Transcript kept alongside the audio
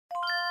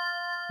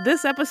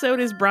This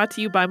episode is brought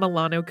to you by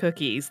Milano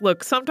Cookies.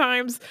 Look,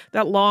 sometimes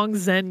that long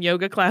Zen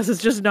yoga class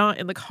is just not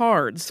in the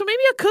cards, so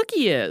maybe a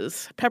cookie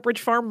is. Pepperidge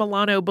Farm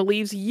Milano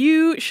believes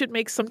you should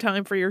make some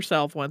time for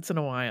yourself once in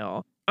a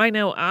while. I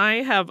know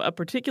I have a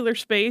particular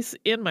space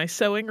in my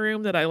sewing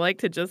room that I like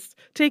to just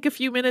take a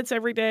few minutes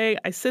every day.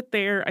 I sit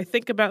there, I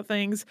think about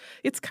things.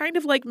 It's kind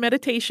of like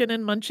meditation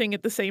and munching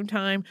at the same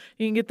time.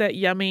 You can get that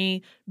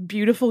yummy,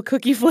 beautiful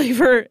cookie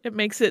flavor. It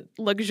makes it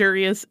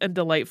luxurious and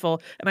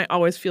delightful, and I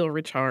always feel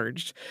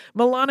recharged.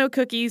 Milano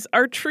cookies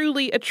are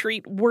truly a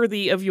treat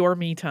worthy of your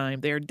me time.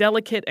 They are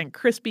delicate and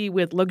crispy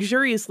with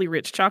luxuriously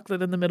rich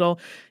chocolate in the middle.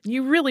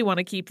 You really want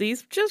to keep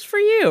these just for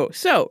you.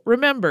 So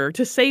remember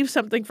to save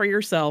something for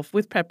yourself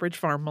with Pepperidge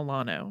Farm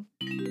Milano.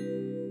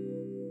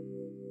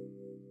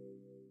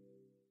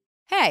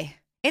 Hey,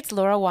 it's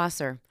Laura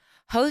Wasser,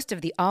 host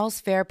of the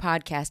All's Fair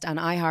podcast on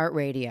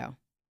iHeartRadio.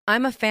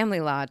 I'm a family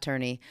law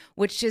attorney,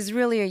 which is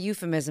really a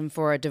euphemism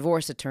for a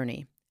divorce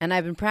attorney, and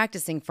I've been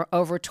practicing for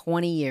over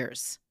 20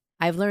 years.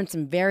 I've learned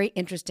some very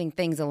interesting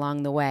things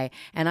along the way,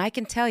 and I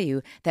can tell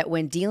you that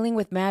when dealing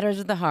with matters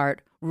of the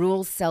heart,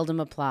 rules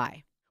seldom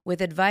apply.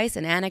 With advice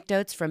and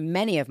anecdotes from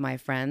many of my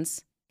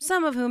friends,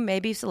 some of whom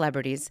may be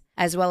celebrities,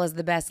 as well as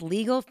the best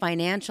legal,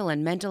 financial,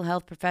 and mental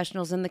health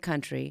professionals in the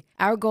country,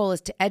 our goal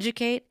is to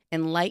educate,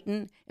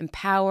 enlighten,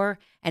 empower,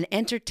 and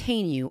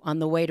entertain you on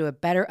the way to a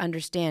better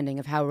understanding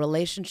of how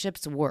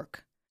relationships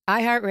work.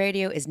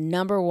 iHeartRadio is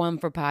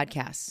 #1 for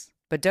podcasts.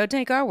 But don't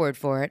take our word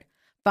for it.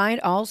 Find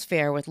All's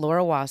Fair with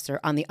Laura Wasser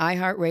on the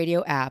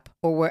iHeartRadio app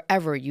or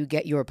wherever you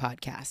get your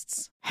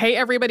podcasts. Hey,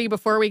 everybody,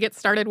 before we get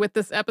started with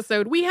this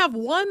episode, we have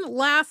one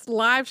last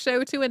live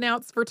show to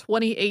announce for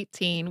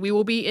 2018. We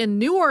will be in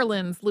New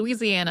Orleans,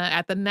 Louisiana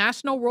at the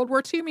National World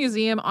War II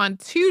Museum on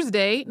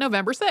Tuesday,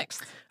 November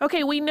 6th.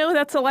 Okay, we know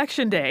that's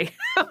Election Day,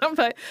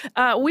 but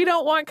we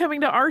don't want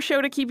coming to our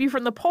show to keep you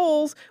from the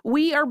polls.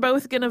 We are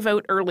both going to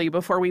vote early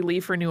before we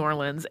leave for New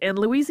Orleans, and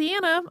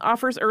Louisiana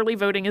offers early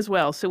voting as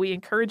well, so we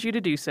encourage you to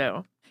do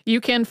so. You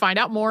can find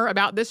out more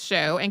about this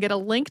show and get a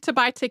link to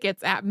buy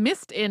tickets at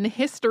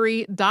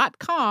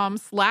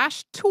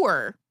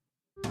missedinhistory.com/tour.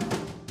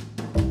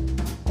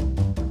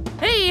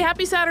 Hey,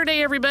 happy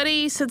Saturday,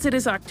 everybody. Since it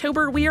is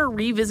October, we are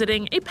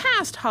revisiting a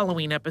past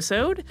Halloween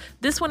episode.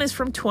 This one is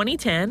from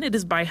 2010. It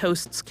is by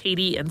hosts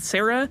Katie and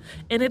Sarah,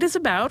 and it is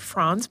about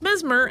Franz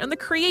Mesmer and the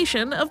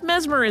creation of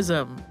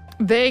Mesmerism.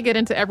 They get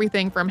into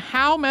everything from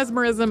how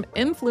mesmerism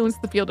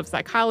influenced the field of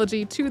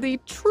psychology to the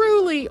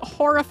truly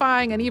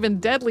horrifying and even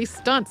deadly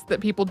stunts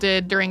that people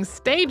did during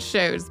stage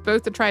shows,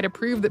 both to try to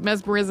prove that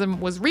mesmerism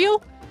was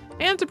real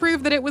and to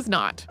prove that it was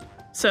not.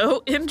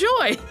 So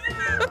enjoy!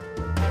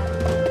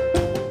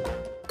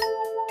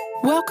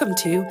 Welcome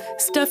to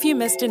Stuff You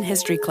Missed in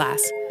History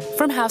Class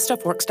from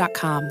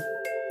HowStuffWorks.com.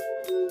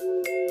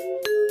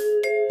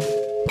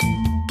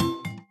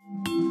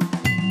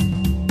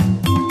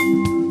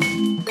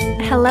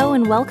 Hello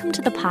and welcome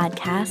to the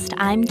podcast.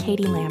 I'm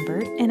Katie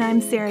Lambert. And I'm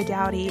Sarah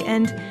Dowdy.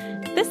 And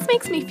this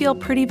makes me feel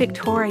pretty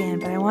Victorian,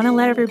 but I want to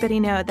let everybody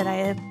know that I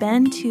have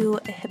been to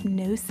a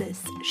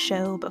hypnosis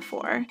show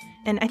before.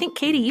 And I think,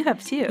 Katie, you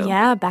have too.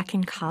 Yeah, back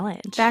in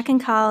college. Back in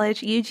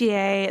college,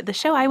 UGA. The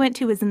show I went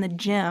to was in the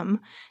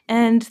gym.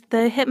 And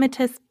the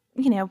hypnotist,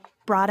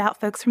 brought out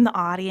folks from the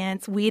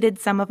audience, weeded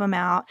some of them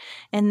out,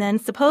 and then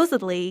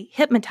supposedly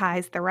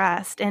hypnotized the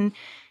rest. And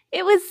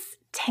it was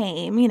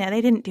tame.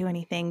 They didn't do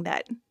anything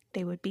that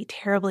they would be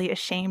terribly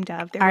ashamed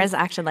of. Ours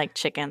acted like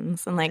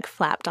chickens and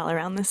flapped all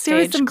around the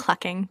stage,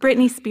 clucking.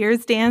 Britney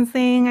Spears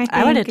dancing, I think.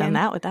 I would have done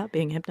that without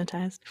being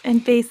hypnotized.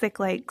 And basic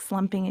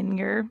slumping in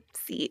your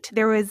seat.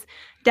 There was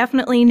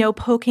definitely no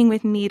poking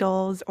with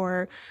needles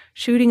or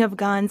shooting of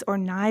guns or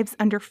knives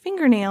under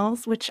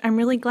fingernails, which I'm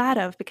really glad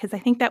of because I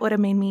think that would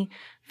have made me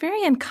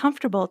very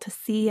uncomfortable to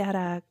see at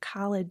a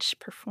college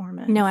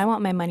performance. No, I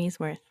want my money's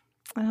worth.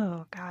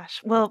 Oh, gosh.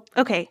 Well,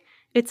 okay.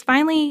 It's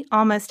finally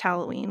almost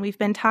Halloween. We've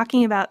been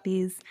talking about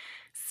these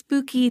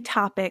spooky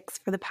topics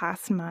for the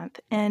past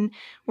month, and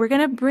we're going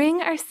to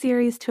bring our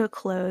series to a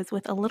close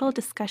with a little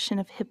discussion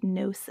of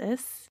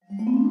hypnosis.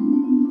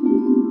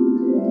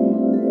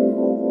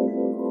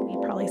 You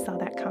probably saw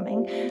that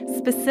coming.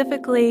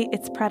 Specifically,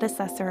 its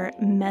predecessor,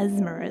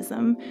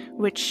 mesmerism,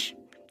 which,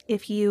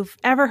 if you've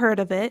ever heard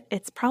of it,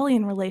 it's probably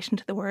in relation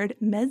to the word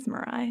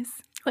mesmerize.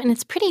 And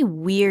it's pretty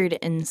weird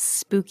and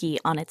spooky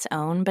on its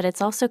own, but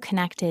it's also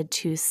connected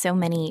to so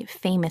many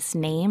famous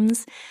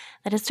names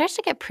that it starts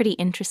to get pretty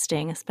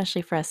interesting,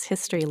 especially for us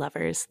history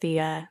lovers.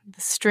 The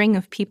string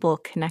of people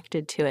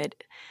connected to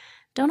it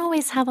don't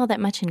always have all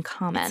that much in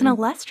common. It's an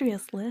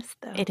illustrious list,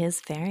 though. It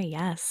is very,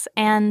 yes.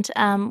 And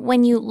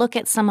when you look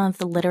at some of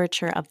the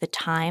literature of the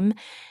time,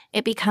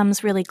 it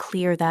becomes really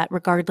clear that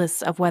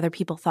regardless of whether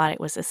people thought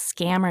it was a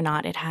scam or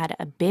not, it had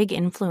a big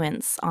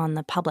influence on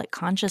the public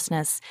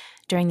consciousness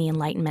during the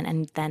Enlightenment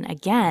and then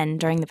again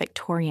during the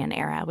Victorian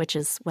era, which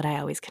is what I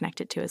always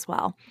connected to as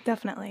well.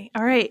 Definitely.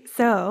 All right.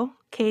 So,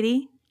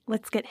 Katie,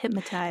 let's get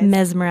hypnotized.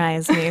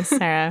 Mesmerize me,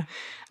 Sarah.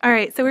 All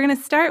right, so we're going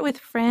to start with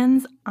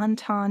Franz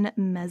Anton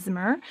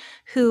Mesmer,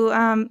 who,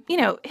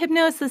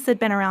 hypnosis had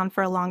been around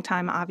for a long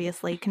time,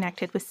 obviously,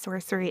 connected with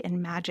sorcery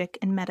and magic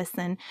and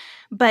medicine.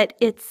 But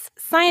its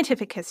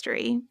scientific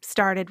history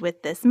started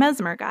with this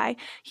Mesmer guy.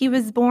 He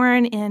was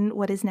born in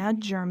what is now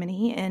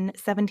Germany in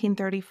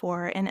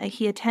 1734, and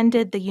he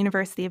attended the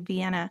University of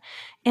Vienna.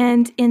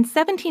 And in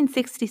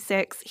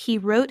 1766, he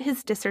wrote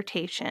his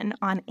dissertation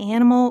on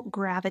animal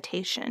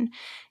gravitation.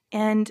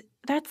 And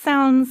that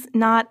sounds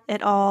not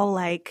at all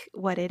like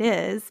what it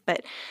is,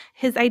 but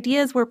his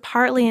ideas were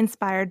partly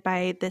inspired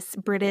by this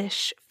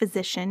British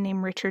physician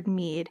named Richard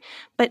Mead.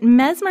 But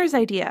Mesmer's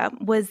idea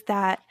was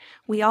that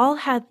we all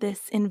had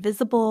this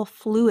invisible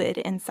fluid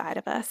inside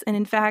of us. And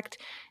in fact,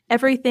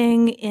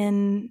 everything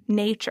in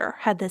nature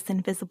had this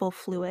invisible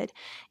fluid.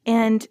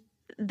 And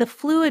the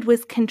fluid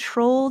was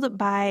controlled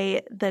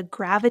by the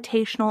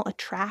gravitational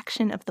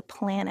attraction of the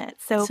planet.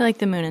 So like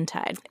the moon and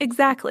tide.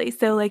 Exactly.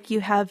 So like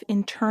you have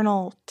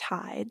internal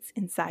tides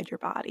inside your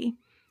body.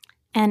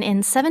 And in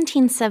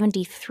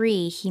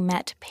 1773, he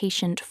met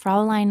patient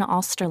Fräulein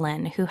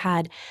Osterlin, who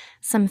had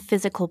some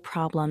physical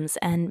problems,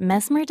 and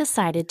Mesmer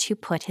decided to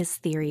put his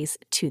theories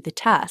to the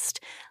test.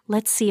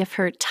 Let's see if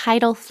her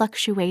tidal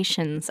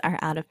fluctuations are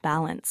out of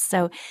balance.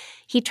 So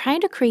he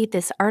tried to create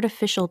this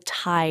artificial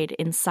tide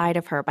inside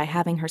of her by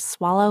having her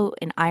swallow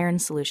an iron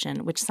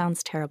solution, which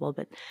sounds terrible,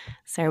 but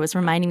Sarah was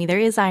reminding me there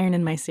is iron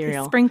in my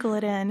cereal. Sprinkle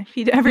it in if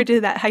you ever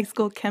do that high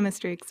school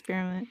chemistry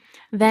experiment.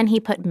 Then he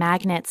put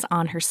magnets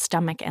on her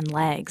stomach and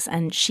legs,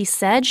 and she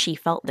said she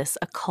felt this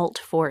occult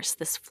force,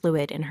 this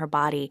fluid in her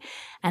body,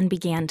 and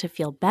began to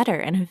feel better.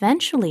 And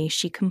eventually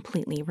she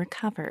completely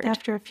recovered.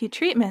 After a few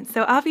treatments.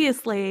 So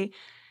obviously,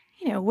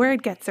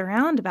 word gets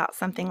around about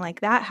something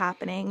like that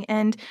happening.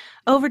 And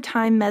over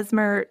time,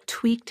 Mesmer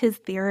tweaked his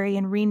theory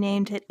and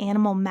renamed it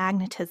animal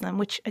magnetism,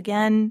 which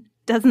again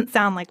doesn't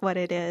sound like what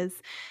it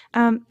is.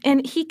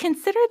 And he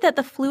considered that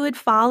the fluid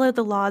followed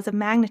the laws of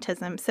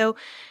magnetism. So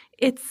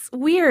it's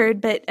weird,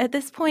 but at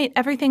this point,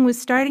 everything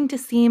was starting to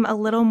seem a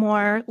little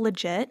more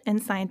legit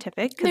and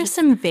scientific. There's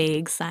some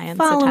vague science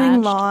following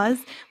attached. laws,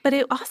 but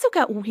it also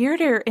got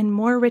weirder and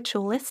more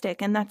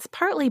ritualistic, and that's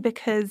partly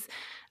because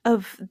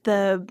of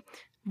the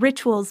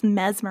rituals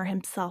Mesmer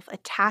himself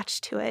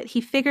attached to it.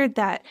 He figured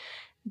that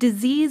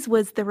disease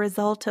was the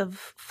result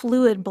of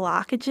fluid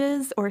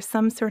blockages or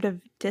some sort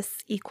of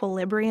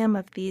disequilibrium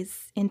of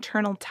these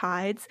internal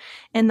tides,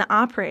 and the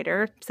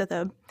operator,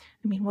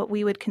 what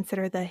we would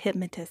consider the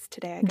hypnotist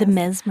today, I guess.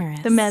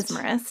 The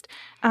mesmerist,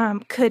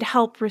 could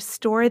help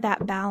restore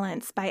that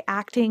balance by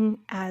acting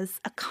as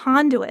a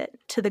conduit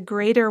to the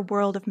greater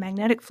world of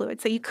magnetic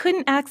fluid. So you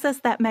couldn't access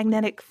that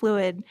magnetic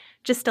fluid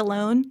just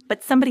alone,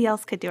 but somebody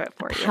else could do it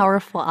for you.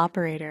 Powerful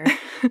operator.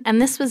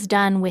 And this was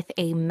done with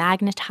a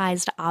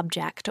magnetized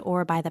object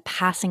or by the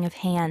passing of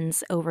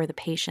hands over the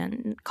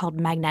patient, called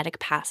magnetic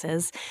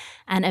passes.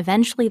 And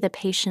eventually the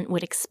patient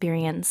would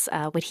experience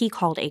what he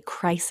called a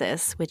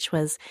crisis, which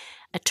was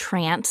a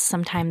trance,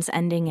 sometimes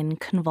ending in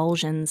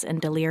convulsions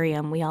and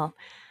delirium.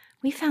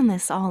 We found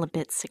this all a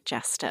bit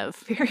suggestive.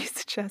 Very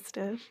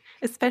suggestive,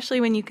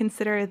 especially when you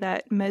consider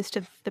that most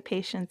of the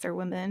patients are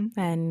women.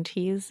 And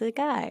he's a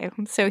guy.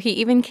 So he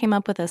even came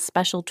up with a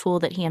special tool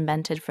that he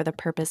invented for the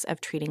purpose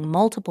of treating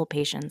multiple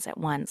patients at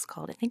once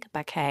called, I think, a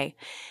baquet.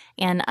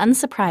 And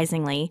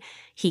unsurprisingly,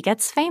 he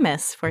gets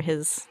famous for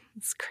his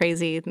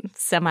crazy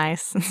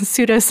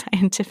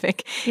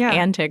pseudoscientific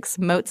antics.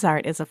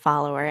 Mozart is a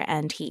follower,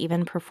 and he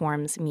even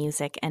performs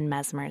music in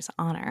Mesmer's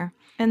honor.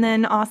 And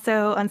then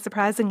also,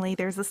 unsurprisingly,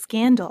 there's a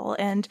scandal,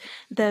 and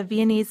the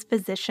Viennese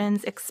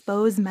physicians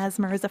expose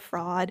Mesmer as a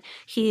fraud.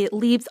 He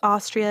leaves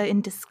Austria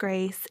in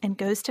disgrace and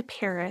goes to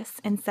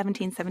Paris in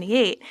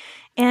 1778.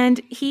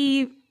 And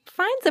he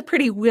finds a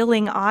pretty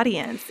willing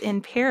audience in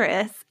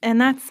Paris,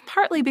 and that's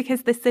partly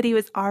because the city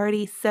was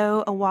already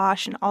so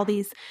awash in all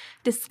these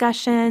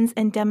discussions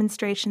and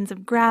demonstrations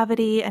of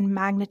gravity and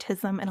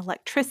magnetism and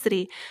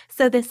electricity.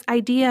 So this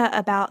idea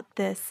about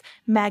this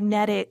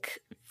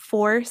magnetic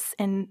force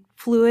and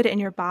fluid in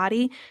your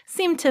body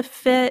seemed to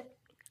fit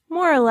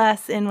more or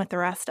less in with the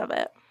rest of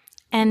it.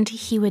 And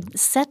he would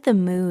set the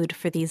mood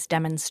for these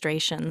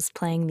demonstrations,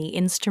 playing the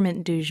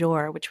instrument du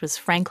jour, which was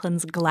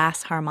Franklin's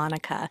glass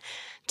harmonica,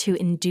 to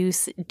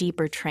induce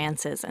deeper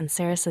trances. And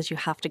Sarah says you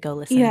have to go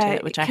listen to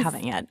it, which I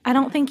haven't yet. I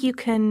don't think you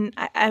can.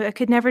 I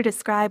could never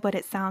describe what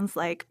it sounds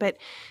like. But,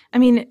 I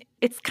mean,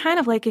 it's kind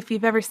of like if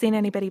you've ever seen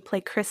anybody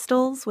play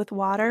crystals with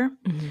water,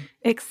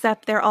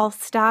 except they're all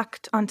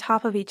stacked on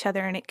top of each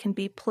other and it can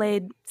be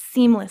played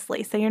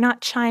seamlessly. So you're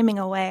not chiming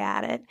away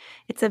at it.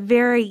 It's a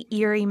very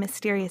eerie,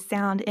 mysterious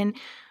sound. And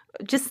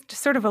just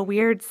sort of a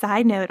weird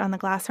side note on the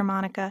glass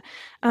harmonica,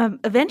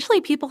 eventually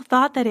people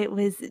thought that it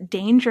was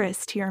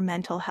dangerous to your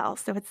mental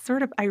health. So it's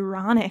sort of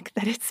ironic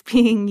that it's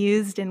being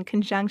used in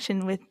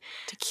conjunction with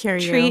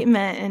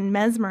treatment and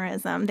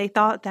mesmerism. They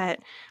thought that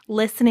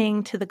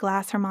listening to the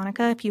glass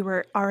harmonica, if you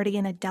were already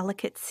in a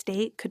delicate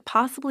state, could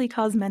possibly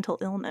cause mental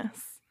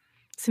illness.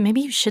 So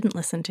maybe you shouldn't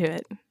listen to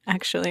it,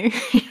 actually.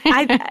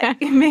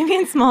 Maybe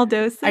in small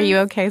doses. Are you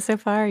okay so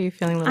far? Are you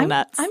feeling a little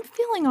nuts? I'm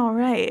feeling all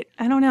right.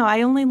 I don't know.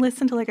 I only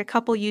listened to like a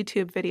couple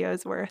YouTube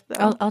videos worth,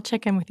 though. I'll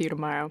check in with you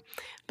tomorrow.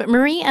 But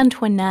Marie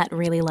Antoinette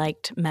really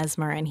liked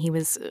Mesmer, and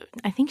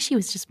I think she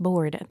was just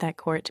bored at that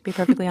court, to be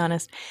perfectly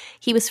honest.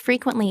 He was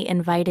frequently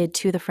invited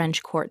to the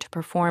French court to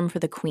perform for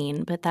the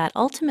queen, but that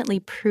ultimately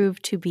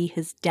proved to be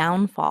his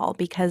downfall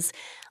because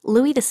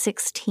Louis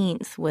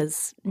XVI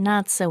was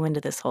not so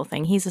into this whole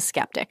thing. He's a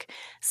skeptic.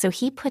 So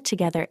he put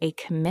together a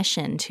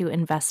commission to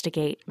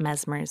investigate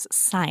Mesmer's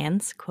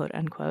science, quote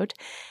unquote.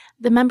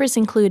 The members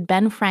include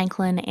Ben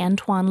Franklin,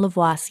 Antoine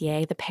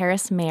Lavoisier, the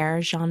Paris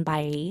mayor, Jean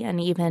Bailly, and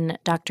even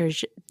Dr.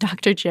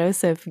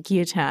 Joseph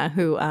Guillotin,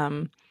 who,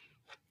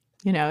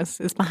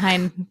 is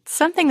behind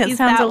something that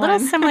sounds a little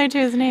similar to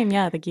his name.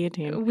 Yeah, the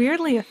guillotine.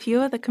 Weirdly, a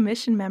few of the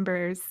commission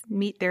members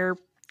meet their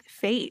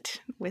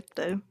fate with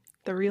the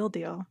real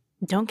deal.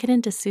 Don't get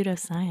into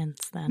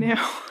pseudoscience, then.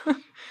 No.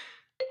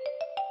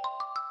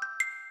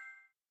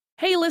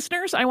 Hey,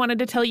 listeners, I wanted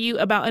to tell you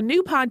about a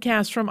new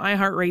podcast from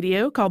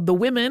iHeartRadio called The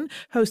Women,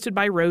 hosted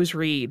by Rose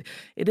Reed.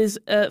 It is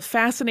a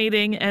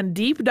fascinating and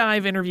deep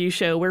dive interview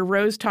show where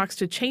Rose talks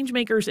to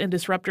changemakers and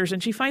disruptors,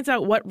 and she finds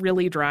out what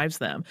really drives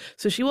them.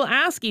 So she will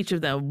ask each of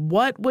them,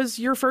 what was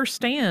your first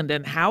stand,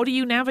 and how do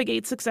you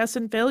navigate success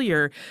and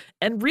failure?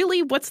 And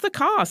really, what's the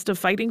cost of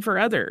fighting for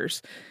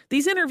others?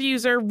 These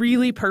interviews are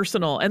really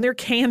personal, and they're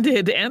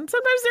candid, and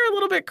sometimes they're a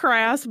little bit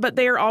crass, but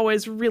they are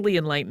always really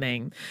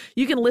enlightening.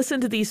 You can listen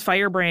to these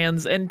firebrands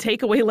and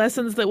take away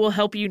lessons that will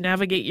help you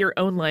navigate your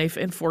own life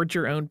and forge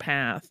your own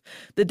path.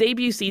 The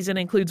debut season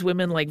includes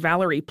women like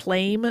Valerie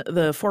Plame,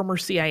 the former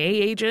CIA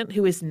agent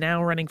who is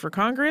now running for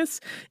Congress,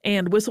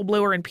 and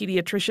whistleblower and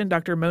pediatrician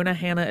Dr. Mona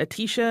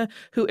Hanna-Attisha,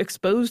 who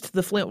exposed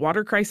the Flint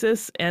water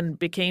crisis and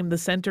became the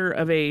center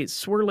of a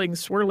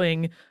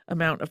swirling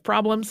amount of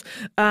problems,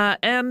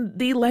 and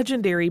the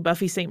legendary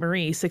Buffy St.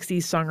 Marie, 60s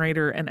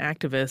songwriter and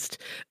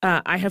activist.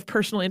 I have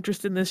personal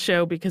interest in this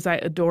show because I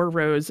adore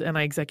Rose and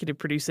I executive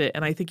produce it,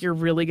 and I think you're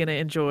really going to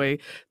enjoy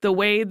the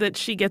way that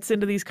she gets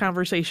into these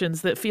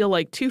conversations that feel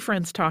like two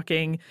friends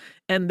talking,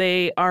 and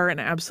they are an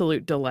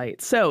absolute delight.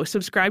 So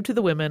subscribe to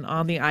The Women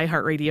on the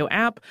iHeartRadio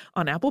app,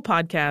 on Apple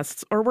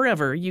Podcasts, or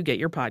wherever you get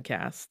your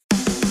podcasts.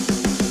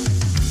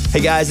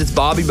 Hey guys, it's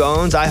Bobby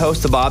Bones. I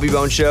host the Bobby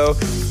Bones Show,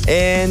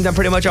 and I'm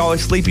pretty much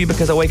always sleepy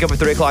because I wake up at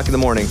 3 o'clock in the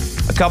morning.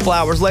 A couple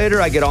hours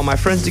later, I get all my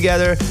friends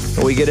together,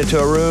 and we get into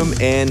a room,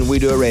 and we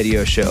do a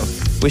radio show.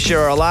 We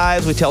share our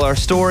lives, we tell our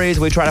stories,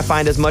 we try to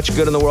find as much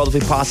good in the world as we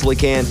possibly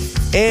can,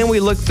 and we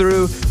look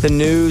through the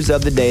news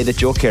of the day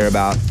that you'll care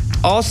about.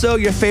 Also,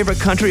 your favorite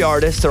country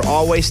artists are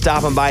always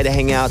stopping by to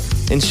hang out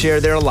and share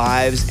their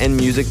lives and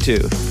music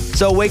too.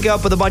 So wake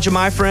up with a bunch of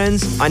my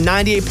friends on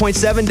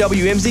 98.7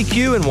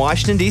 WMZQ in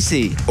Washington,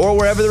 D.C., or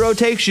wherever the road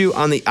takes you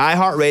on the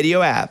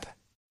iHeartRadio app.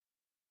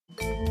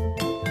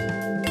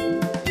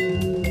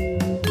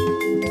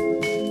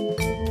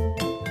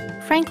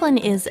 Franklin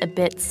is a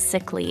bit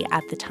sickly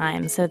at the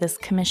time, so this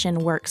commission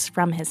works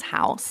from his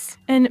house.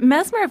 And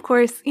Mesmer, of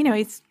course,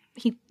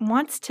 he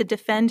wants to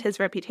defend his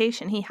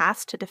reputation. He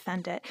has to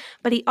defend it.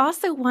 But he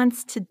also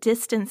wants to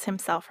distance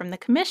himself from the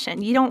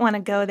commission. You don't want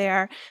to go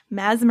there,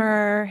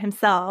 Mesmer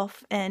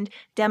himself, and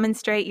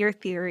demonstrate your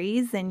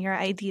theories and your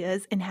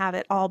ideas and have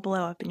it all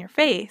blow up in your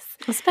face.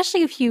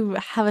 Especially if you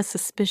have a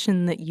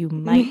suspicion that you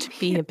might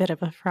be a bit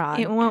of a fraud.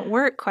 It won't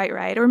work quite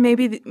right. Or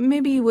maybe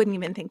you wouldn't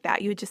even think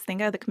that. You would just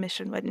think, oh, the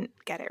commission wouldn't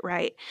get it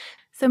right.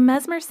 So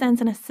Mesmer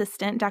sends an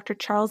assistant, Dr.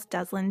 Charles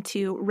Duslin,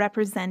 to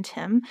represent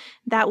him.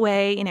 That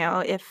way,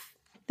 if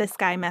this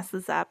guy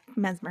messes up,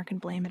 Mesmer can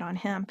blame it on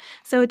him.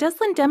 So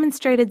Duslin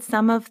demonstrated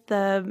some of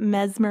the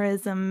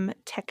mesmerism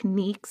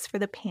techniques for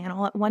the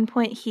panel. At one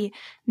point, he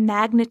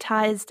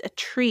magnetized a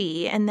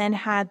tree and then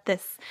had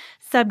this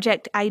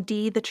subject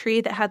ID the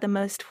tree that had the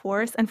most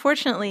force.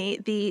 Unfortunately,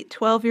 the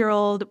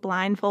 12-year-old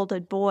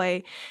blindfolded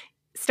boy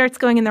starts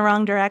going in the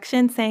wrong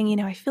direction,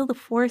 saying, I feel the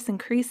force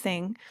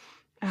increasing.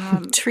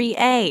 Tree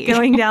A.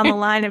 Going down the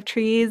line of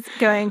trees,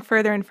 going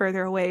further and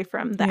further away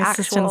from the actual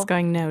assistant's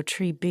going, no,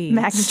 tree B.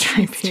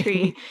 Magnetized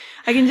tree.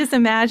 I can just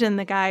imagine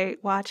the guy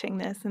watching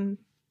this and,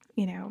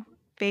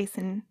 face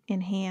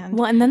in hand.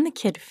 Well, and then the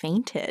kid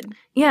fainted.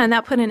 Yeah, and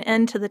that put an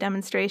end to the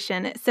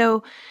demonstration.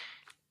 So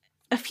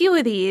a few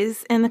of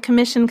these, and the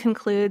commission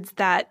concludes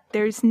that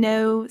there's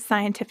no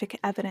scientific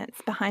evidence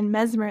behind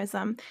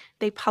mesmerism.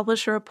 They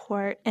publish a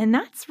report, and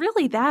that's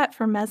really that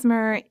for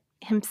Mesmer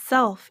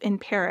himself in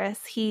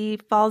Paris. He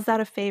falls out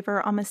of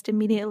favor almost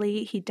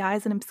immediately. He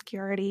dies in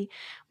obscurity,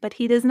 but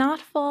he does not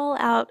fall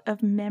out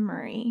of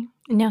memory.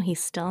 No, he's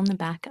still in the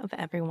back of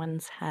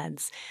everyone's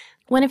heads.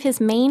 One of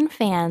his main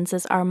fans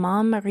is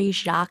Armand Marie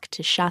Jacques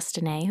de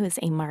Chastenay, who is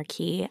a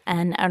marquis,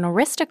 and an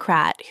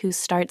aristocrat who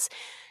starts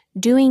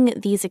doing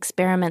these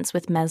experiments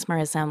with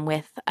mesmerism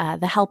with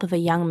the help of a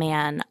young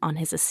man on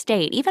his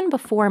estate, even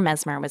before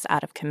Mesmer was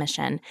out of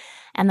commission.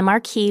 And the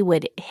Marquis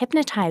would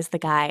hypnotize the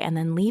guy and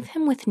then leave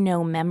him with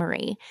no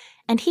memory.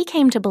 And he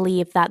came to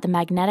believe that the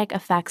magnetic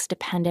effects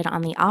depended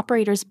on the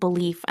operator's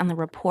belief and the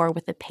rapport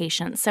with the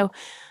patient. So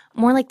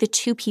more like the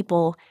two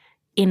people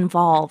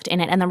involved in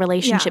it and the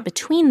relationship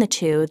between the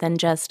two than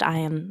just I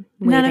am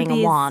waving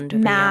a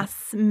wand.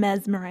 Mass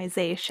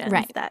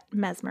mesmerizations that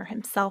Mesmer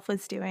himself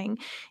was doing.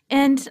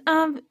 And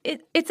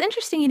it's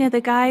interesting, the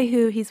guy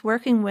who he's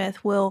working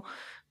with will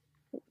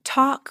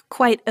talk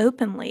quite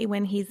openly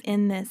when he's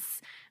in this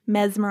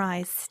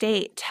mesmerized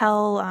state,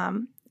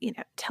 tell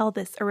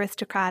this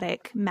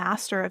aristocratic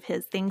master of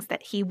his things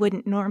that he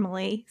wouldn't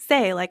normally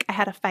say, like, I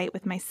had a fight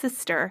with my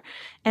sister.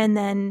 And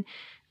then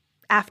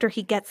after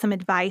he gets some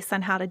advice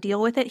on how to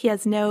deal with it, he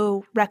has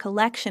no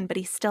recollection, but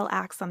he still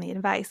acts on the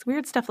advice.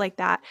 Weird stuff like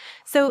that.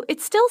 So it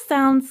still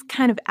sounds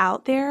kind of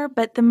out there,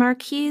 but the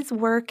Marquis's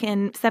work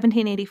in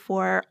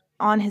 1784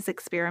 on his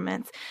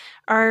experiments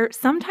are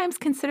sometimes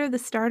considered the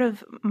start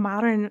of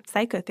modern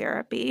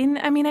psychotherapy. And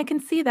I mean, I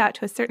can see that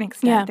to a certain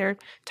extent. Yeah. They're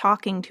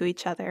talking to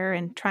each other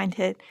and trying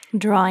to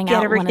drawing get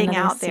out everything one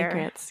out there.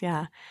 Secrets.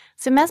 Yeah.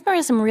 So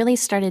mesmerism really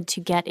started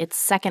to get its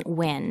second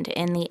wind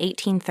in the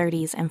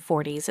 1830s and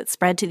 40s. It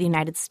spread to the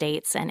United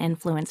States and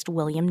influenced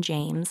William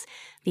James,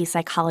 the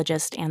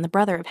psychologist and the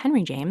brother of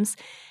Henry James.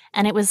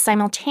 And it was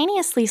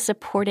simultaneously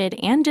supported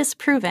and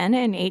disproven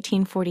in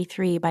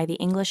 1843 by the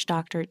English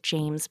doctor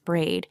James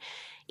Braid.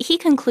 He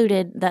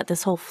concluded that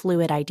this whole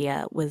fluid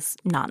idea was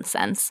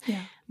nonsense.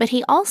 Yeah. But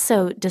he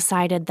also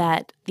decided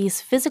that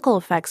these physical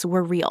effects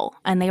were real,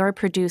 and they were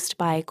produced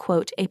by,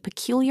 quote, a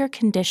peculiar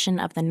condition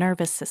of the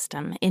nervous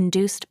system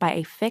induced by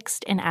a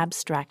fixed and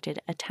abstracted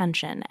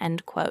attention,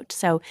 end quote.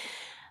 So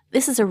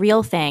this is a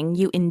real thing.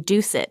 You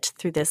induce it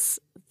through this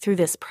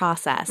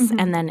process,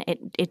 and then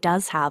it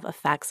does have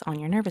effects on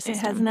your nervous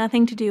system. It has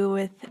nothing to do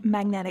with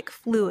magnetic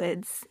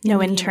fluids.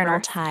 No internal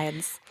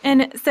tides.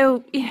 And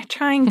so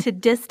trying to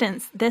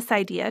distance this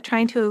idea,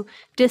 trying to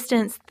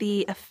distance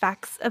the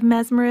effects of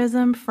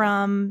mesmerism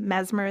from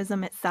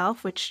mesmerism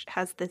itself, which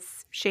has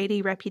this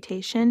shady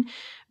reputation,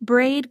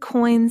 Braid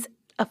coins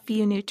a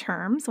few new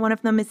terms. One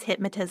of them is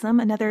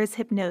hypnotism, another is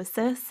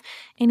hypnosis,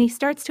 and he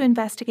starts to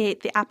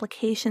investigate the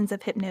applications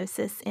of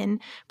hypnosis in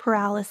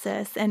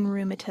paralysis and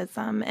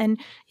rheumatism and,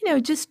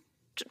 just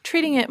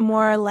treating it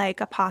more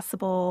like a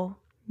possible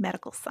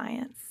medical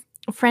science.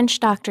 French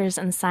doctors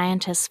and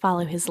scientists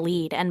follow his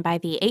lead, and by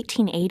the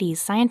 1880s,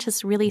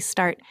 scientists really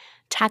start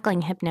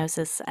tackling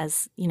hypnosis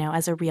as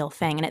a real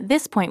thing. And at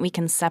this point, we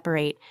can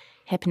separate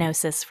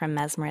hypnosis from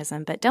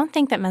mesmerism, but don't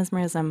think that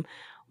mesmerism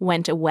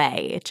went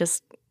away.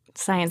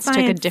 Science took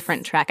a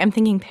different track. I'm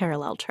thinking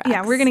parallel tracks.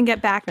 Yeah, we're going to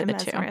get back to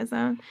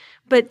mesmerism.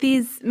 But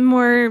these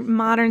more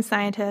modern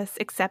scientists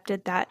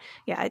accepted that,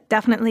 it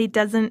definitely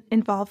doesn't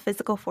involve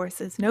physical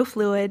forces, no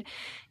fluid.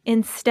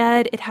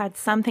 Instead, it had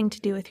something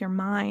to do with your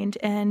mind.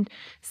 And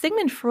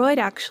Sigmund Freud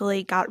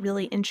actually got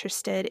really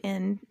interested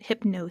in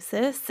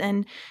hypnosis,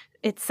 and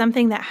it's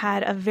something that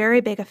had a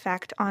very big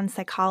effect on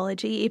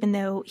psychology, even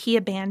though he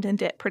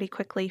abandoned it pretty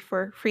quickly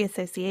for free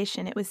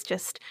association. It was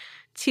just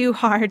too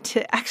hard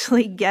to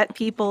actually get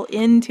people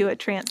into a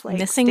trance-like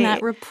Missing state.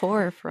 that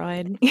rapport,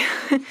 Freud.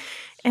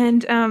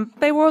 And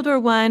by World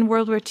War I,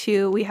 World War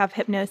II, we have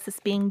hypnosis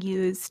being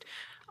used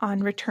on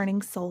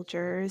returning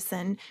soldiers,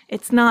 and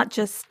it's not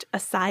just a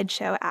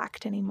sideshow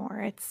act anymore.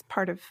 It's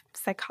part of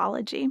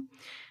psychology.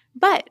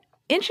 But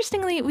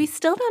interestingly, we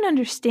still don't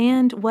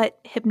understand what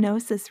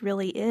hypnosis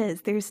really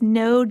is. There's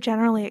no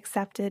generally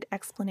accepted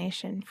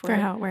explanation for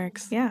how it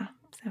works. Yeah.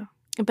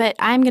 But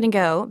I'm going to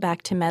go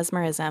back to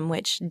mesmerism,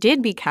 which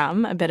did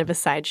become a bit of a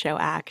sideshow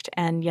act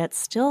and yet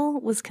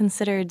still was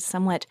considered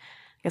somewhat,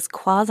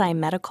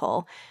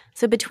 quasi-medical.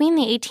 So between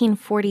the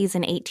 1840s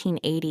and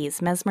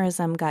 1880s,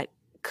 mesmerism got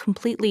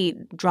completely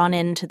drawn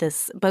into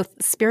this both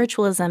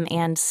spiritualism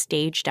and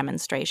stage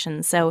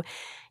demonstration. So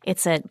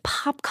it's a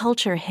pop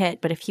culture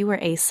hit, but if you were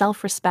a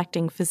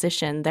self-respecting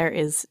physician,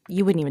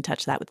 you wouldn't even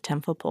touch that with a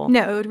 10-foot pole.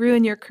 No, it would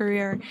ruin your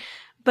career.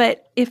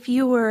 But if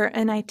you were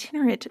an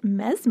itinerant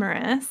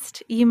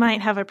mesmerist, you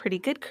might have a pretty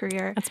good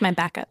career. That's my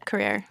backup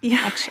career,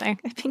 actually.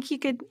 I think you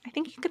could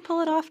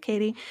pull it off,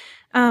 Katie.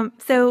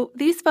 So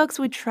these folks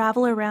would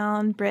travel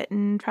around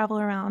Britain, travel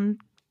around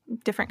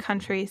different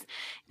countries,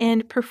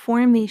 and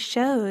perform these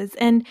shows.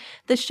 And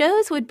the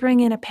shows would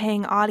bring in a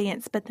paying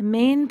audience, but the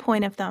main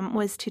point of them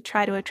was to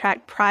try to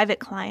attract private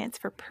clients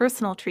for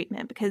personal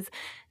treatment, because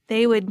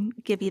they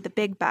would give you the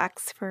big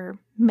bucks for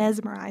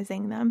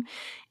mesmerizing them.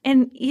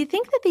 And you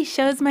think that these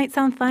shows might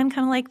sound fun,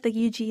 kind of like the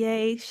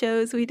UGA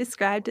shows we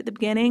described at the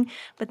beginning,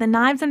 but the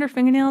knives under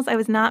fingernails, I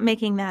was not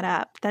making that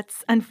up.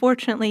 That's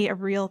unfortunately a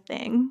real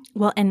thing.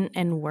 Well,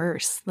 and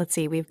worse. Let's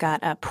see, we've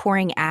got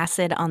pouring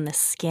acid on the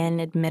skin,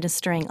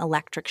 administering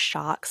electric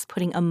shocks,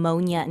 putting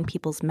ammonia in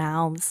people's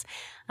mouths,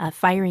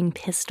 firing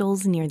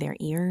pistols near their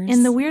ears.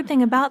 And the weird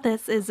thing about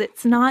this is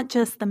it's not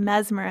just the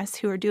mesmerists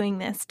who are doing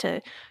this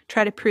to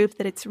try to prove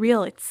that it's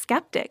real. It's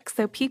skeptics.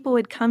 So people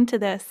would come to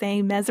this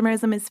saying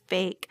mesmerism is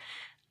fake,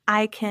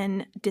 I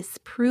can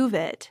disprove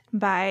it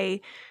by,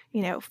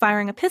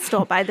 firing a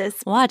pistol by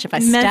this Watch, if I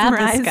stab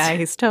this guy,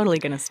 he's totally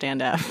going to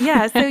stand up.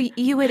 Yeah, so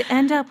you would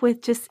end up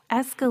with just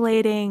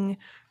escalating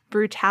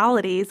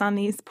brutalities on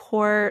these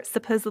poor,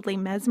 supposedly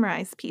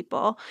mesmerized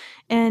people.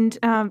 And,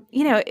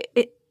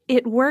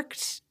 it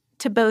worked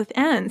to both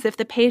ends. If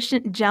the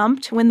patient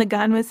jumped when the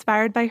gun was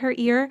fired by her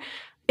ear,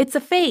 it's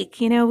a fake,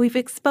 we've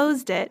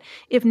exposed it.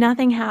 If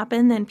nothing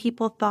happened, then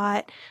people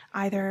thought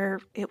either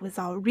it was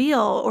all real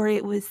or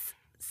it was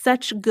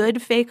such good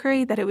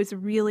fakery that it was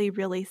really,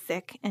 really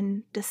sick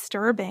and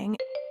disturbing.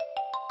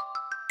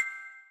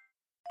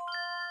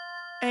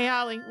 Hey,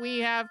 Holly, we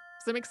have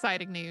some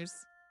exciting news.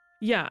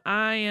 Yeah,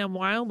 I am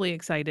wildly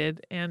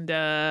excited, and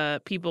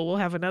people will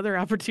have another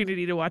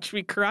opportunity to watch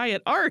me cry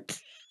at art.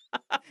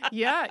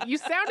 Yeah, you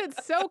sounded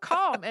so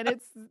calm, and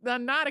it's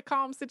not a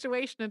calm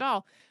situation at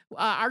all.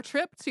 Our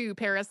trip to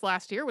Paris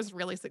last year was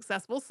really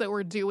successful, so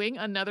we're doing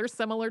another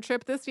similar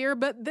trip this year,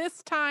 but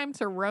this time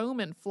to Rome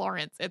and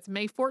Florence. It's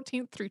May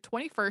 14th through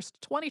 21st,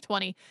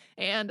 2020,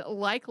 and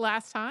like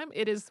last time,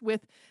 it is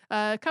with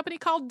a company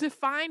called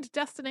Defined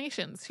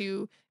Destinations,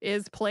 who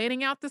is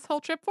planning out this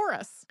whole trip for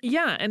us.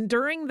 Yeah, and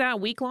during that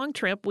week-long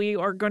trip, we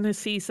are going to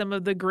see some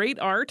of the great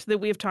art that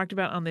we have talked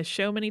about on this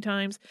show many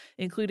times,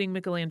 including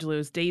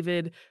Michelangelo's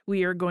David.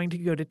 We are going to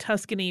go to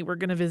Tuscany. We're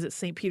going to visit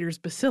St. Peter's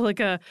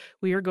Basilica.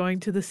 We are going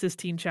to the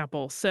Sistine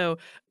Chapel. So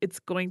it's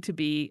going to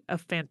be a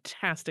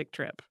fantastic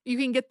trip. You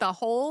can get the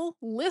whole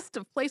list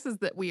of places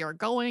that we are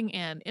going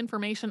and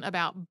information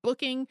about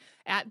booking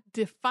at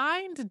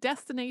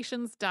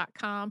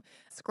defineddestinations.com.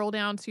 Scroll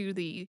down to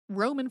the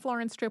Rome and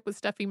Florence trip with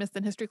Stuff You Missed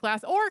in History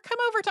Class, or come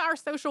over to our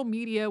social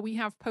media. We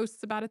have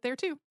posts about it there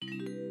too.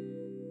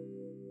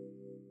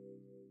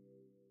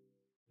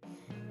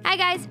 Hi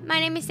guys, my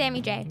name is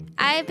Sammy J.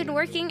 I have been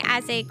working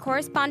as a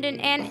correspondent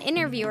and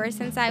interviewer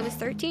since I was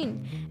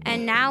 13.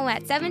 And now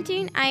at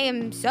 17, I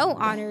am so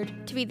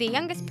honored to be the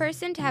youngest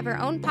person to have her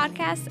own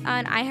podcast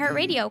on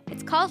iHeartRadio.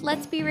 It's called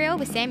Let's Be Real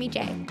with Sammy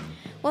J.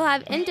 We'll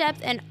have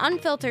in-depth and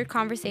unfiltered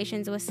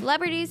conversations with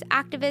celebrities,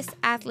 activists,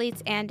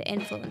 athletes, and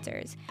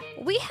influencers.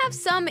 We have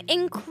some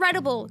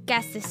incredible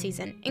guests this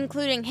season,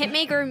 including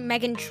hitmaker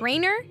Meghan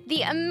Trainor,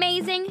 the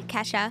amazing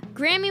Kesha,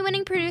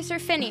 Grammy-winning producer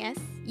Phineas,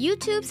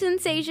 YouTube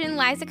sensation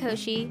Liza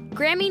Koshy,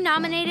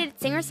 Grammy-nominated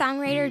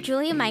singer-songwriter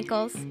Julia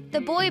Michaels, the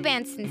boy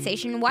band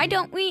sensation Why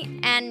Don't We,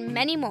 and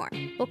many more.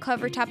 We'll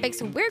cover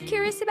topics we're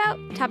curious about,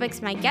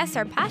 topics my guests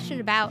are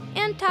passionate about,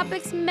 and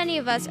topics many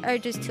of us are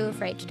just too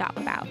afraid to talk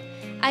about.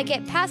 I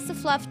get past the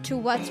fluff to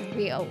what's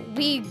real.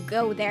 We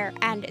go there,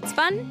 and it's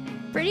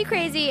fun, pretty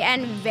crazy,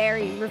 and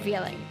very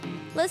revealing.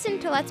 Listen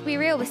to Let's Be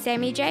Real with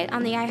Sammy J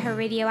on the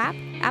iHeartRadio app,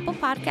 Apple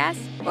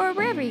Podcasts, or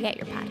wherever you get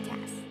your podcasts.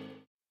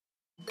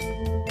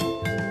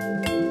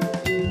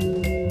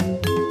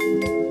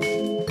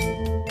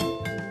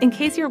 In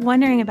case you're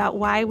wondering about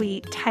why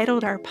we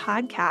titled our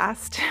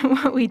podcast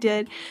what we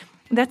did,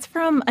 that's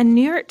from a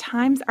New York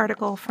Times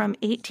article from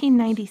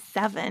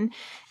 1897.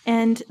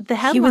 And the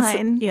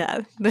headline...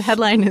 the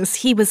headline is,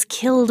 "He was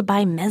killed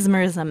by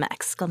mesmerism!"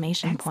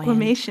 Exclamation point.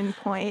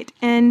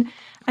 And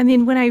I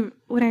mean, when I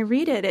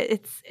read it,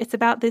 it's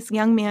about this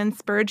young man,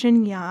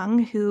 Spurgeon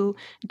Young, who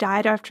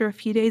died after a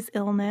few days'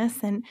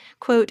 illness. And,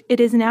 quote, "It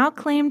is now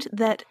claimed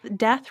that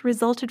death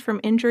resulted from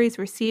injuries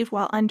received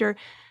while under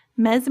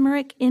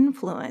mesmeric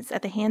influence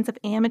at the hands of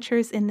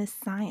amateurs in this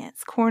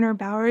science. Coroner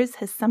Bowers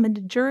has summoned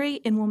a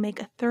jury and will make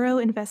a thorough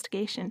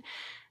investigation."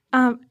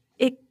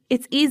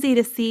 It's easy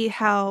to see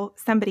how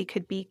somebody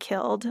could be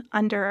killed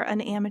under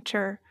an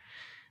amateur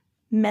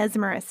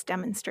mesmerist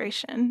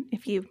demonstration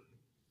if you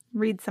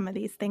read some of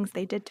these things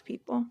they did to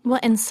people. Well,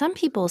 and some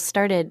people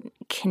started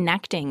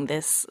connecting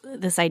this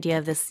idea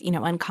of this,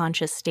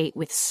 unconscious state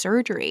with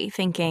surgery,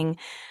 thinking,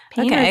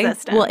 pain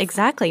resistance. Well,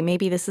 exactly.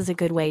 Maybe this is a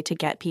good way to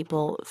get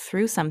people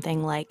through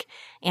something like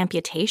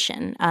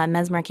amputation.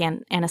 Mesmeric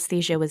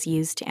anesthesia was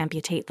used to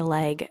amputate the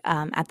leg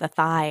at the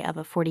thigh of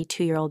a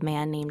 42-year-old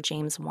man named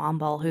James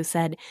Womble, who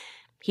said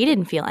he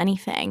didn't feel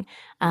anything,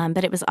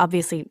 but it was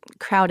obviously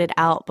crowded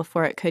out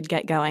before it could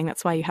get going.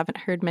 That's why you haven't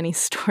heard many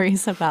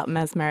stories about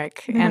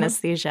mesmeric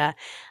anesthesia,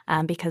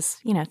 because,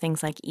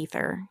 things like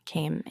ether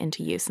came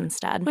into use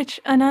instead.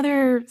 Which,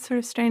 another sort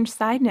of strange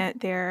side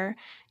note there,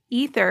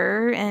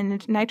 ether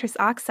and nitrous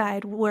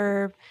oxide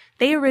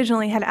they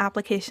originally had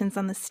applications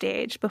on the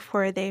stage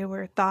before they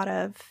were thought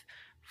of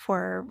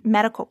for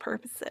medical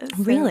purposes.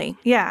 Really? So,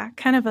 yeah,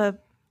 kind of a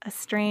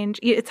strange,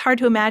 it's hard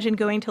to imagine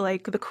going to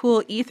like the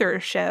cool ether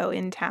show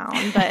in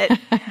town, but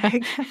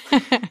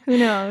who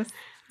knows?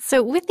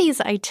 So with these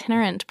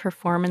itinerant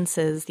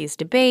performances, these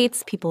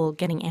debates, people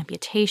getting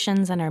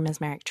amputations under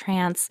mesmeric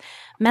trance,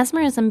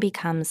 mesmerism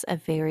becomes a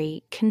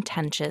very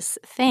contentious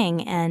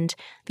thing and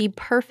the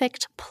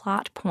perfect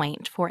plot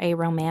point for a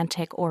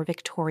romantic or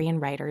Victorian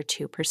writer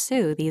to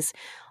pursue. These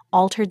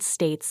altered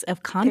states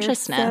of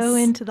consciousness. They're so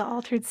into the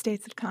altered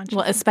states of consciousness.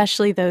 Well,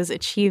 especially those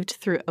achieved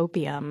through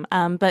opium,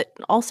 but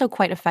also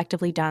quite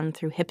effectively done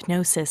through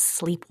hypnosis,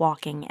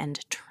 sleepwalking, and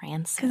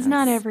trances. Because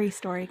not every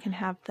story can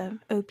have the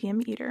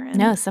opium eater in.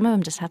 No, some of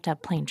them just have to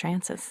have plain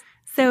trances.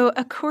 So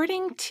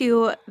according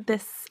to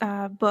this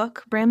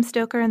book, Bram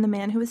Stoker and the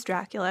Man Who Was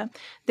Dracula,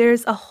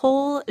 there's a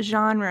whole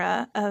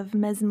genre of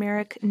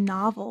mesmeric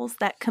novels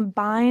that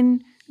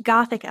combine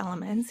Gothic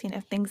elements,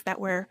 things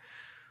that we're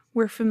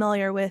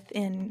familiar with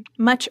in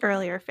much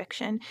earlier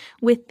fiction,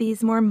 with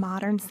these more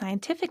modern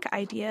scientific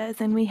ideas.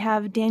 And we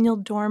have Daniel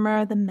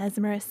Dormer, The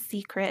Mesmerist's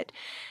Secret,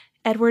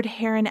 Edward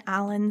Heron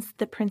Allen's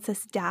The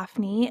Princess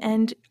Daphne,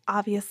 and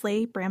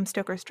obviously Bram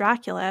Stoker's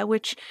Dracula,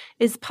 which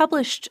is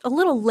published a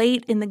little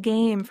late in the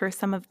game for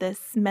some of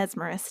this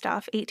mesmerist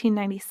stuff,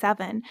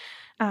 1897.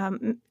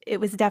 It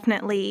was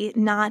definitely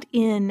not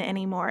in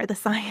anymore. The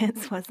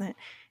science wasn't.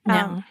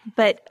 No.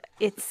 But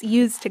it's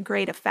used to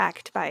great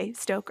effect by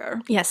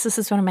Stoker. Yes, this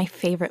is one of my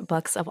favorite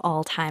books of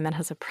all time and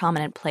has a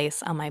prominent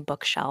place on my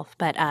bookshelf.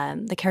 But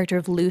the character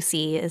of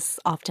Lucy is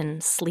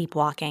often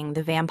sleepwalking.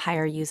 The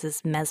vampire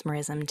uses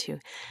mesmerism to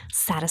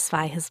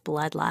satisfy his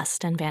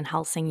bloodlust, and Van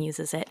Helsing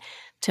uses it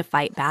to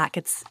fight back.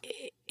 It's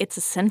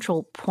a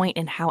central point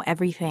in how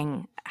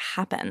everything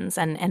happens,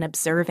 and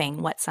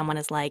observing what someone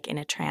is like in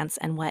a trance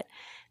and what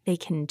they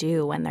can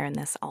do when they're in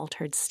this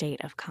altered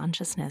state of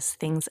consciousness,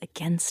 things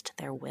against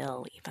their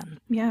will even.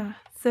 Yeah.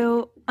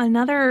 So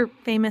another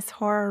famous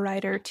horror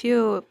writer,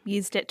 too,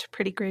 used it to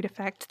pretty great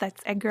effect.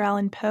 That's Edgar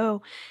Allan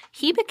Poe.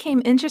 He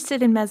became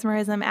interested in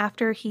mesmerism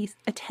after he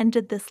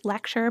attended this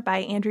lecture by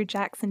Andrew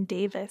Jackson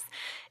Davis.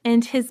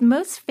 And his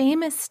most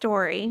famous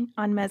story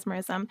on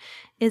mesmerism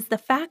is The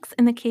Facts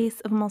in the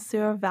Case of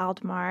Monsieur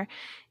Valdemar.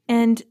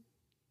 And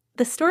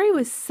the story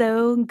was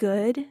so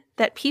good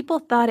that people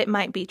thought it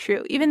might be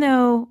true, even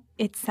though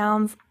it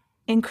sounds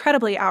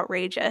incredibly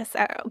outrageous.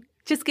 I'll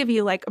just give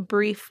you like a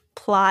brief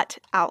plot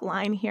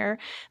outline here.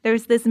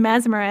 There's this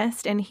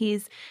mesmerist, and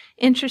he's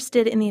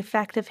interested in the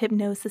effect of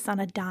hypnosis on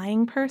a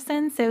dying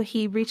person. So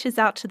he reaches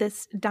out to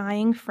this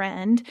dying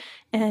friend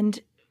and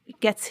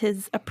gets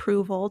his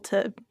approval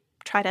to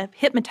try to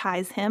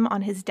hypnotize him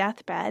on his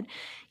deathbed.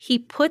 He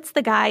puts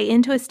the guy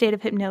into a state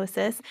of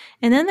hypnosis,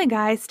 and then the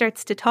guy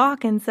starts to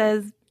talk and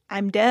says,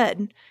 "I'm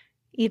dead,"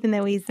 even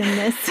though he's in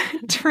this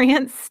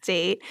trance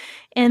state.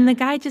 And the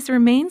guy just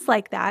remains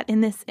like that in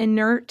this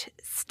inert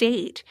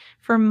state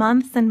for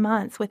months and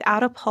months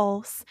without a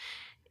pulse,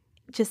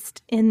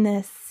 just in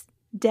this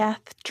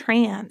death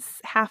trance,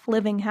 half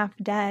living, half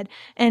dead.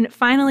 And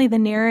finally, the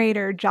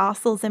narrator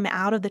jostles him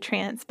out of the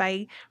trance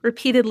by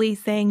repeatedly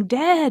saying,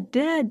 "Dead,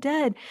 dead,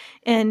 dead."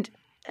 And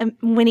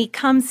when he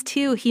comes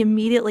to, he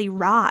immediately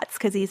rots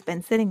because he's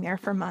been sitting there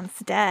for months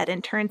dead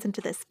and turns into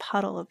this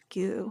puddle of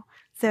goo.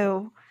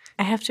 So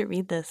I have to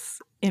read this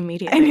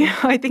immediately. I know.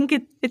 I think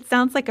it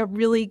sounds like a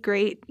really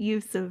great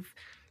use of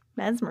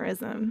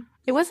mesmerism.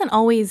 It wasn't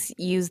always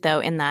used, though,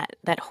 in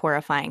that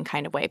horrifying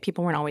kind of way.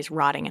 People weren't always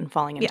rotting and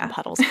falling into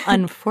puddles,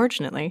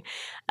 unfortunately,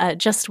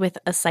 just with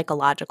a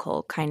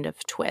psychological kind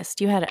of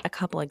twist. You had a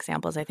couple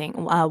examples, I think.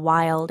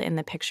 Wilde in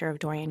The Picture of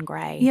Dorian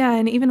Gray. Yeah,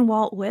 and even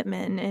Walt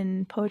Whitman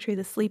in Poetry of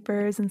the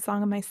Sleepers and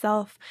Song of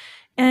Myself.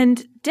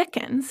 And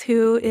Dickens,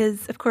 who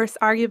is, of course,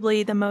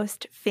 arguably the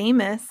most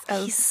famous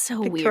of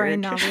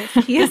Victorian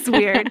novelists. He is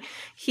weird.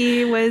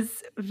 He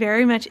was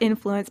very much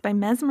influenced by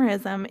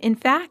mesmerism. In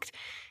fact,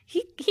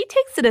 he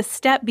takes it a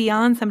step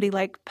beyond somebody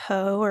like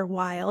Poe or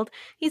Wilde.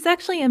 He's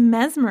actually a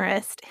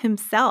mesmerist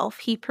himself.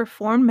 He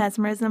performed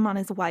mesmerism on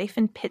his wife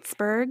in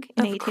Pittsburgh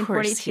in 1842. Of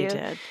course he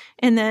did.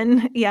 And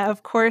then,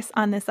 of course,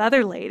 on this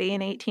other lady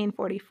in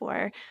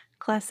 1844.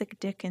 Classic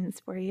Dickens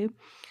for you.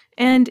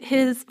 And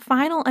his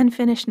final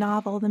unfinished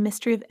novel, The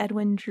Mystery of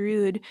Edwin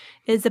Drood,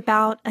 is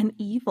about an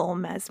evil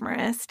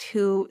mesmerist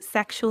who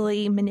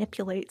sexually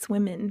manipulates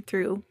women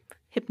through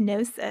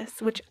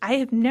hypnosis, which I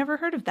have never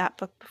heard of that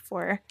book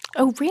before.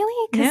 Oh,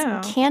 really? Because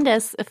No.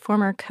 Candace, a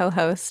former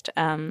co-host,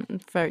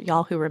 for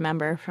y'all who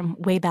remember from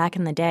way back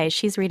in the day,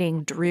 she's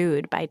reading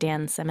Drood by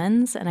Dan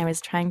Simmons, and I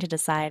was trying to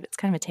decide, it's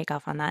kind of a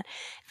takeoff on that,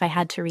 if I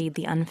had to read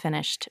the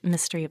unfinished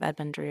Mystery of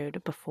Edwin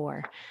Drood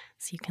before,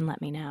 so you can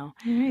let me know.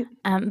 All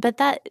right. But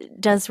that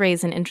does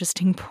raise an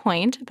interesting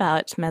point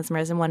about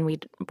mesmerism, one we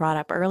brought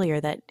up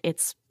earlier, that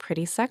it's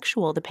pretty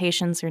sexual. The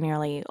patients are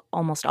nearly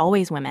almost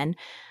always women,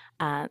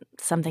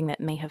 something that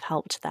may have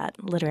helped that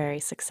literary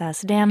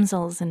success.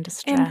 Damsels in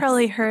distress. And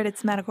probably hurt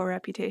its medical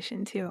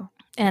reputation, too.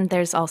 And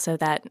there's also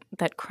that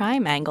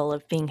crime angle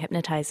of being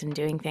hypnotized and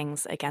doing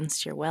things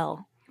against your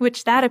will.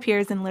 Which that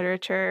appears in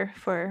literature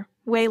for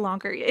way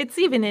longer. It's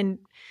even in...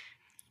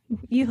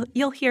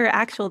 You'll hear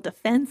actual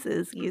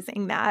defenses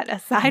using that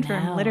aside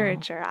from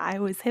literature. I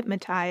was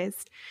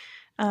hypnotized.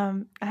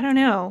 I don't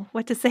know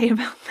what to say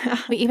about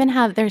that. We even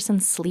there's some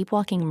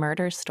sleepwalking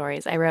murder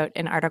stories. I wrote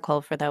an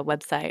article for the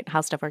website,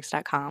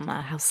 howstuffworks.com,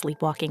 how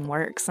sleepwalking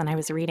works. And I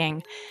was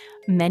reading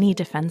many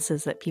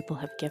defenses that people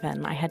have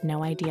given. I had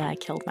no idea I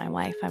killed my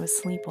wife. I was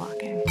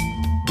sleepwalking.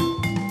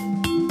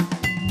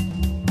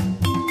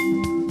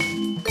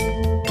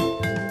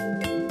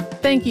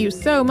 The Thank you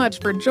so much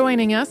for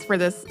joining us for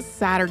this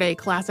Saturday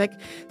Classic.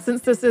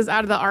 Since this is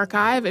out of the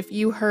archive, if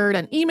you heard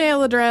an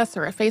email address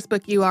or a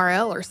Facebook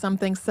URL or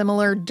something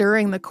similar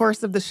during the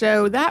course of the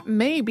show, that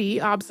may be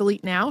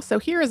obsolete now. So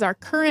here is our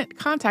current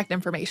contact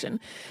information.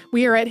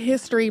 We are at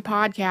History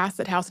Podcasts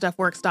at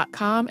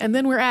howstuffworks.com, and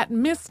then we're at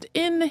Missed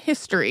in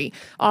History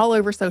all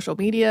over social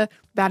media.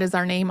 That is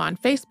our name on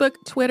Facebook,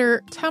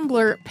 Twitter,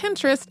 Tumblr,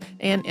 Pinterest,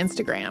 and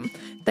Instagram.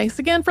 Thanks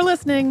again for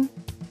listening.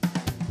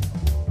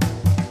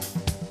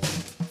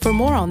 For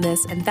more on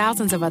this and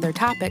thousands of other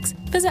topics,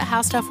 visit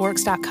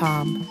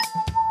howstuffworks.com.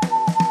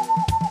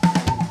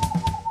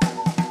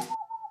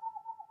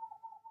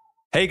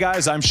 Hey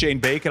guys, I'm Shane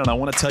Bacon, and I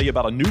want to tell you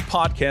about a new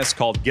podcast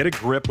called Get a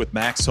Grip with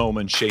Max Homa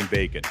and Shane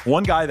Bacon.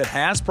 One guy that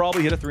has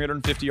probably hit a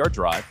 350-yard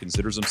drive,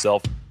 considers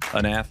himself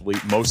an athlete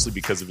mostly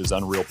because of his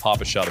unreal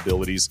pop shot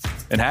abilities,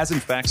 and has in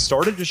fact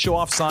started to show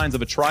off signs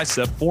of a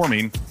tricep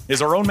forming, is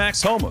our own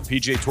Max Homa,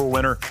 PGA Tour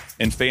winner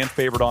and fan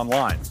favorite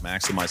online.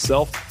 Max and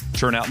myself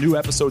churn out new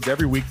episodes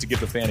every week to give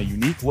the fan a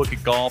unique look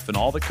at golf and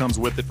all that comes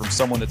with it, from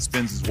someone that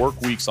spends his work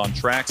weeks on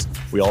tracks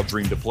we all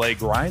dream to play,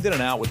 grinding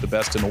it out with the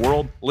best in the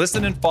world.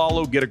 Listen and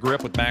follow Get a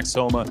Grip with Max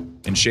Homa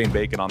and Shane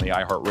Bacon on the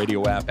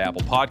iHeartRadio app,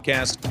 Apple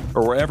Podcast,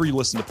 or wherever you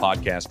listen to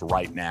podcasts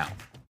right now.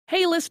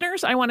 Hey,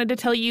 listeners, I wanted to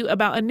tell you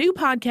about a new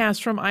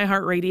podcast from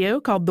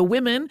iHeartRadio called The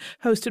Women,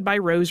 hosted by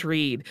Rose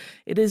Reed.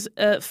 It is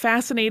a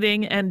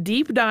fascinating and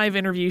deep dive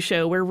interview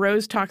show where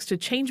Rose talks to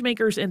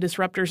changemakers and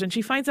disruptors, and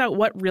she finds out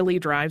what really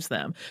drives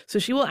them. So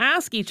she will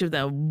ask each of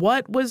them,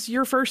 what was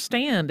your first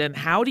stand, and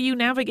how do you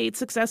navigate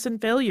success and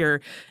failure?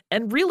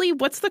 And really,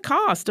 what's the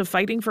cost of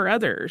fighting for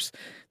others?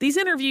 These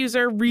interviews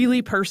are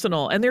really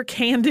personal, and they're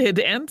candid,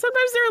 and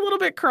sometimes they're a little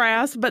bit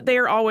crass, but they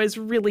are always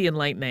really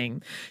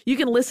enlightening. You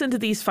can listen to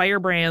these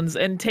firebrands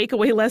and take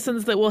away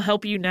lessons that will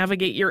help you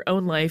navigate your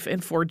own life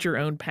and forge your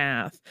own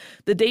path.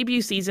 The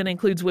debut season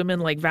includes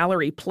women like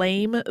Valerie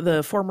Plame,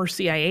 the former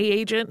CIA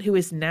agent who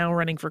is now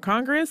running for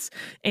Congress,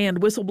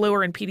 and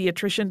whistleblower and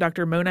pediatrician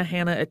Dr. Mona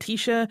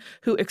Hanna-Attisha,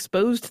 who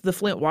exposed the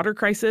Flint water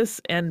crisis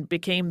and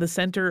became the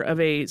center of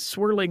a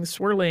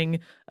swirling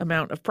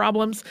amount of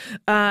problems,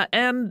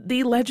 and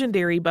the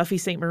legendary Buffy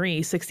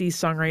Sainte-Marie, 60s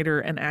songwriter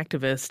and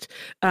activist.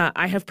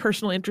 I have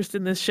personal interest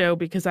in this show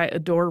because I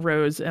adore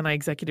Rose and I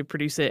executive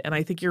produce it, and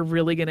I think you're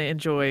really going to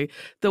enjoy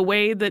the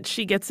way that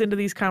she gets into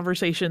these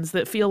conversations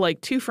that feel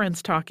like two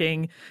friends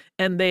talking,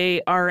 and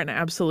they are an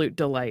absolute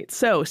delight.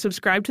 So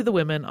subscribe to The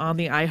Women on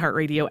the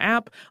iHeartRadio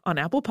app, on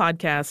Apple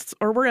Podcasts,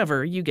 or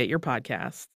wherever you get your podcasts.